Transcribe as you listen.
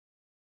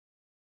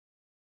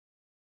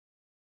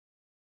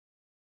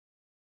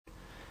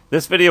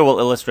This video will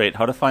illustrate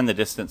how to find the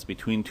distance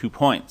between 2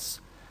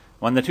 points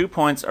when the 2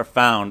 points are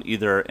found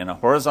either in a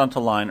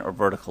horizontal line or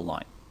vertical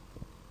line.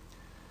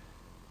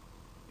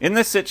 In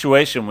this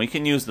situation, we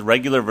can use the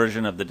regular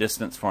version of the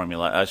distance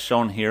formula as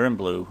shown here in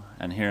blue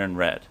and here in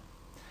red,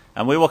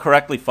 and we will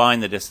correctly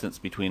find the distance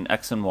between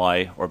x and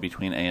y, or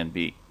between a and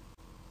b.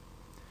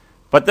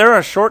 But there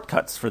are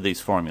shortcuts for these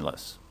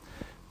formulas.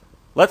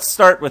 Let's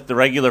start with the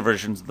regular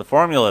versions of the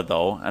formula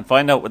though and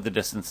find out what the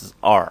distances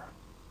are.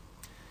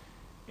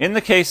 In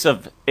the case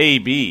of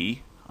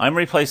AB, I'm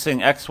replacing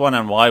x1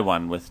 and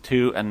y1 with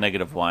 2 and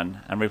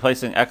 -1, and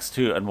replacing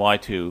x2 and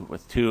y2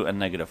 with 2 and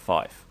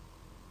 -5.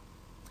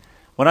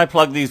 When I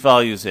plug these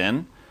values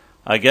in,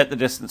 I get the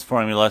distance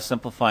formula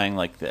simplifying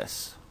like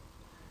this.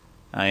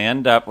 I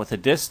end up with a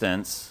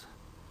distance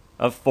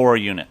of 4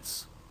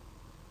 units.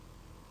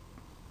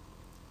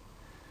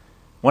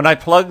 When I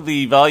plug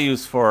the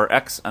values for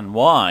x and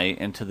y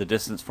into the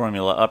distance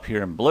formula up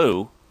here in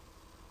blue,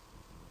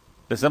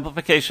 the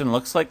simplification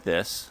looks like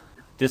this.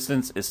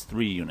 Distance is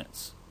 3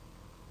 units.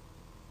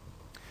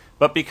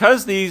 But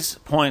because these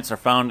points are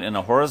found in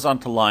a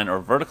horizontal line or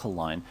vertical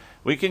line,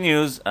 we can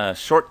use a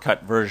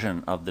shortcut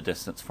version of the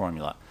distance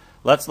formula.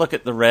 Let's look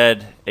at the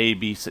red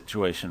AB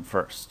situation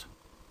first.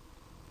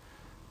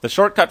 The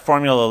shortcut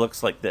formula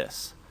looks like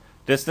this.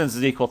 Distance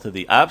is equal to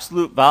the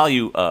absolute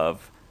value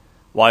of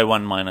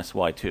y1 minus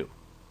y2.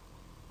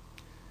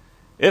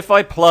 If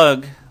I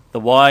plug the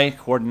y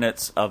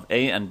coordinates of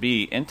a and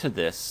b into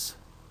this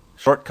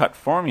shortcut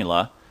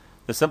formula,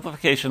 the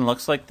simplification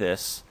looks like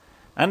this,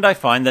 and I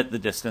find that the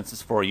distance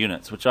is 4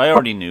 units, which I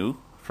already knew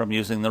from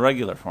using the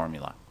regular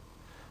formula.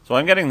 So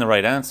I'm getting the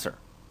right answer.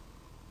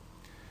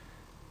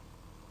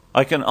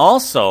 I can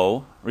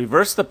also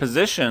reverse the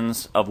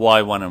positions of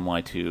y1 and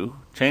y2,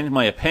 change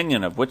my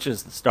opinion of which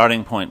is the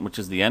starting point, which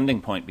is the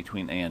ending point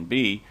between a and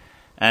b,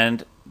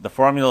 and the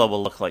formula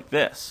will look like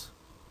this.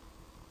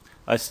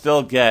 I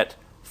still get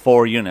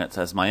 4 units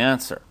as my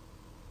answer.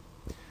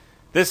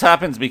 This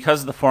happens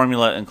because the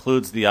formula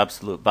includes the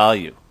absolute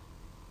value.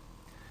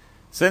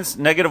 Since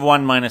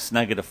 -1 minus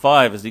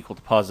 -5 is equal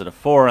to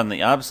 +4 and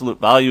the absolute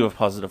value of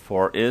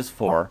 +4 is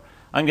 4,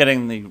 I'm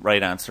getting the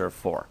right answer of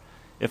 4.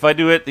 If I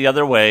do it the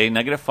other way,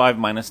 -5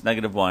 minus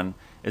 -1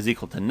 is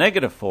equal to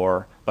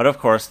 -4, but of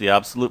course the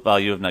absolute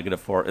value of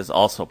 -4 is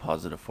also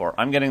 +4.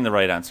 I'm getting the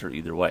right answer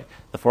either way.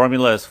 The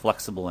formula is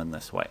flexible in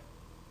this way.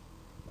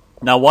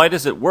 Now, why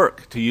does it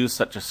work to use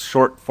such a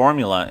short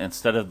formula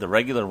instead of the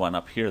regular one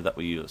up here that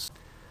we use?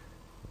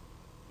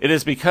 It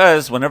is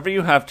because whenever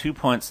you have 2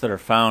 points that are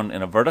found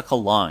in a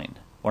vertical line,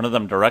 one of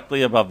them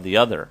directly above the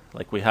other,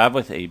 like we have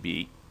with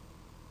AB,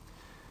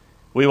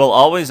 we will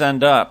always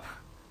end up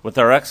with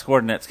our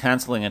x-coordinates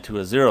canceling into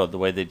a 0 the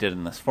way they did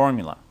in this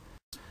formula.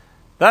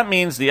 That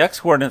means the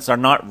x-coordinates are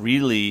not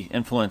really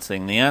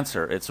influencing the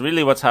answer. It's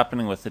really what's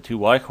happening with the 2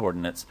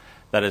 y-coordinates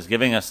that is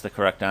giving us the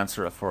correct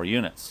answer of 4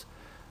 units.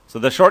 So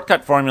the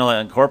shortcut formula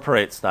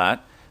incorporates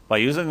that. By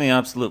using the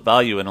absolute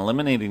value and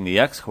eliminating the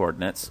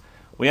x-coordinates,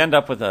 we end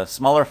up with a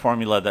smaller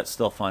formula that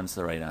still finds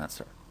the right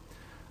answer.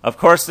 Of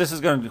course, this is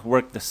going to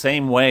work the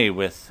same way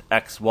with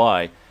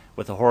xy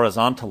with a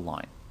horizontal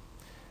line.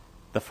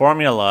 The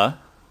formula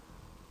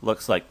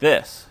looks like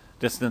this.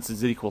 Distance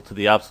is equal to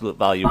the absolute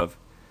value of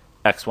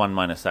x1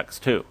 minus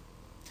x2.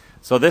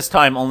 So this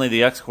time only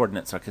the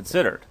x-coordinates are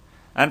considered,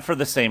 and for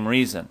the same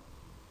reason.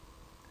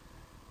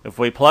 If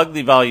we plug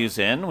the values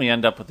in, we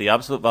end up with the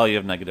absolute value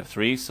of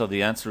 -3, so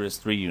the answer is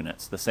 3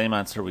 units, the same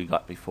answer we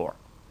got before.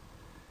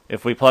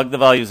 If we plug the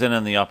values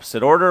in the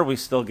opposite order, we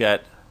still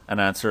get an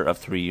answer of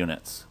 3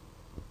 units.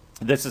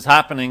 This is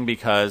happening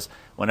because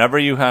whenever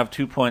you have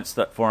 2 points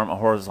that form a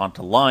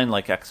horizontal line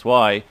like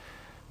xy,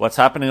 what's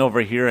happening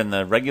over here in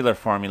the regular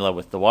formula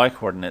with the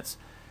y-coordinates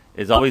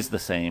is always the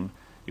same.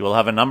 You will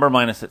have a number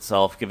minus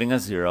itself giving a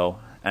 0,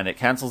 and it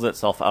cancels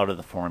itself out of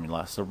the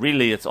formula. So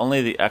really it's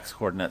only the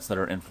x-coordinates that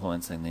are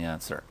influencing the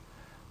answer.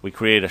 We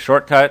create a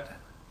shortcut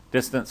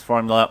distance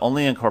formula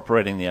only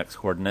incorporating the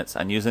x-coordinates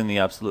and using the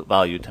absolute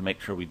value to make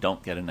sure we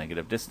don't get a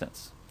negative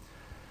distance.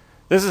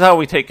 This is how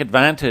we take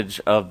advantage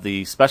of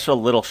the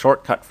special little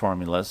shortcut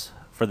formulas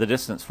for the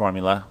distance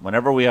formula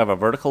whenever we have a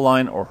vertical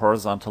line or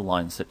horizontal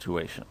line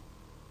situation.